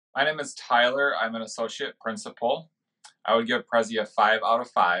My name is Tyler. I'm an associate principal. I would give Prezi a 5 out of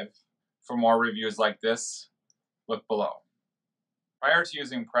 5. For more reviews like this, look below. Prior to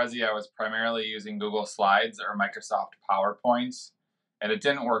using Prezi, I was primarily using Google Slides or Microsoft PowerPoints, and it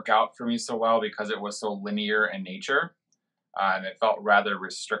didn't work out for me so well because it was so linear in nature, and it felt rather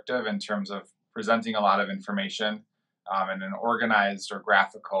restrictive in terms of presenting a lot of information in an organized or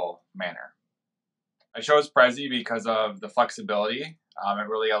graphical manner. I chose Prezi because of the flexibility. It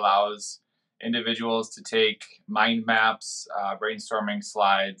really allows individuals to take mind maps, brainstorming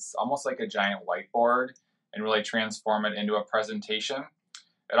slides, almost like a giant whiteboard, and really transform it into a presentation.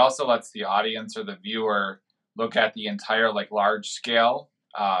 It also lets the audience or the viewer look at the entire large scale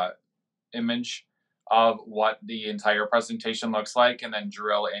image of what the entire presentation looks like and then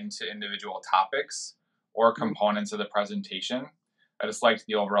drill into individual topics or components of the presentation. I just liked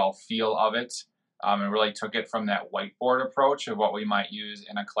the overall feel of it and really took it from that whiteboard approach of what we might use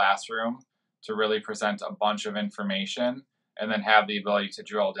in a classroom to really present a bunch of information and then have the ability to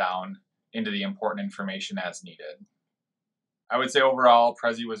drill down into the important information as needed. I would say overall,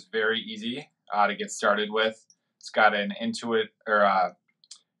 Prezi was very easy to get started with. It's got an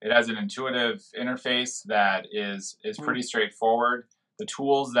it has an intuitive interface that is pretty straightforward. The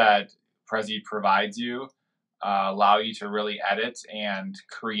tools that Prezi provides you allow you to really edit and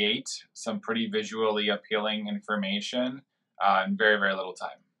create some pretty visually appealing information in very, very little time.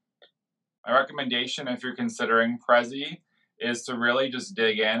 My recommendation, if you're considering Prezi, is to really just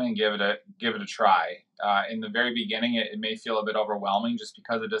dig in and give it a try. In the very beginning, it may feel a bit overwhelming just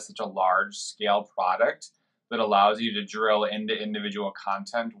because it is such a large scale product that allows you to drill into individual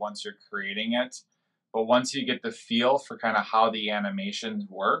content once you're creating it. But once you get the feel for kind of how the animations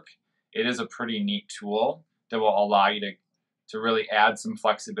work, it is a pretty neat tool that will allow you to really add some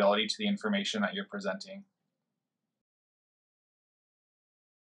flexibility to the information that you're presenting.